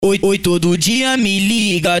Oi, todo dia me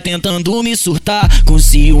liga tentando me surtar, com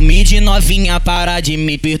ciúme de novinha, para de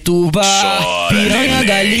me perturbar. Piranha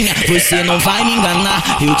galinha, você não vai me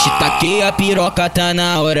enganar, eu te taquei a piroca, tá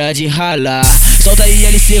na hora de ralar. Solta aí,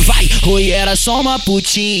 LC, vai. Oi, era só uma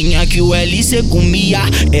putinha que o LC comia.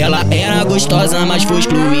 Ela era gostosa, mas foi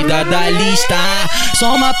excluída da lista.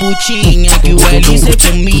 Só uma putinha que o LC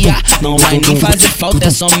comia. Não vai nem fazer falta, é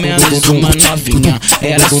só menos uma novinha.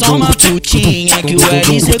 Era só uma putinha que o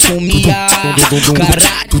LC comia.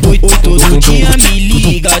 Caralho, oi, todo dia me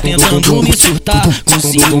liga tentando me surtar, com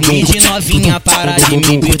ciúme de novinha, para de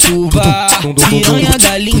me perturbar. Piranha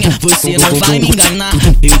galinha, você não vai me enganar,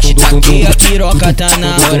 eu te taquei a piroca, tá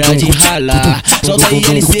na hora de ralar. Solta aí,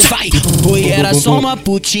 LC, vai. Oi, era só uma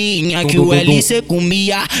putinha que o LC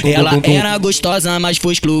comia. Ela era gostosa, mas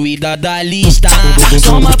foi excluída da lista.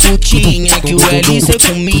 Só uma putinha que o LC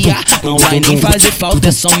comia. Não vai nem fazer falta,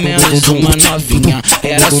 é só menos uma novinha.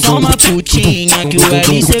 Era só uma putinha que o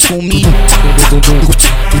LC comia.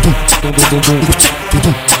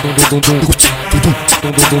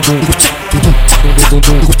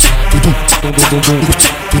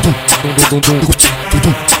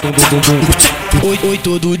 Oi,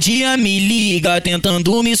 todo dia me liga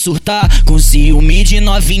tentando me surtar, com ciúme de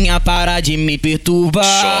novinha, para de me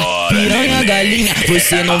perturbar. Piranha galinha,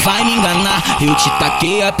 você não vai me enganar, eu te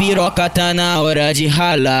taquei a piroca, tá na hora de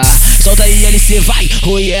ralar. Solta aí, LC, vai.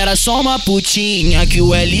 Oi, era só uma putinha que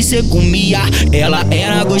o LC comia. Ela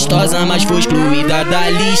era gostosa, mas foi excluída da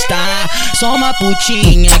lista. Só uma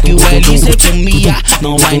putinha que o LC comia.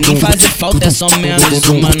 Não vai nem fazer falta, é só menos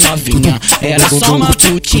uma novinha. Era só uma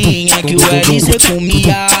putinha que o LC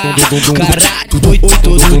comia. Caralho, oi,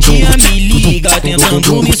 todo dia me liga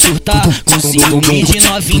tentando me surtar, com ciúme de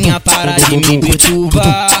novinha, para de me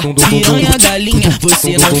perturbar. Piranha galinha,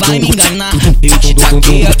 você não vai me enganar, eu te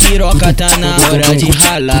taquei a piroca, tá na hora de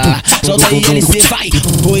ralar. Solta aí, LC, vai.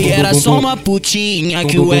 Oi, era só uma putinha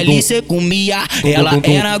que o LC comia. Ela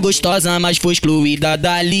era gostosa, mas foi excluída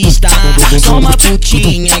da lista. Só uma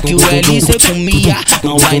putinha que o LC comia.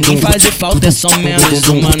 Não vai nem fazer falta, é só menos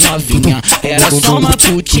uma novinha. Era só uma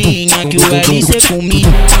putinha que o LC comia.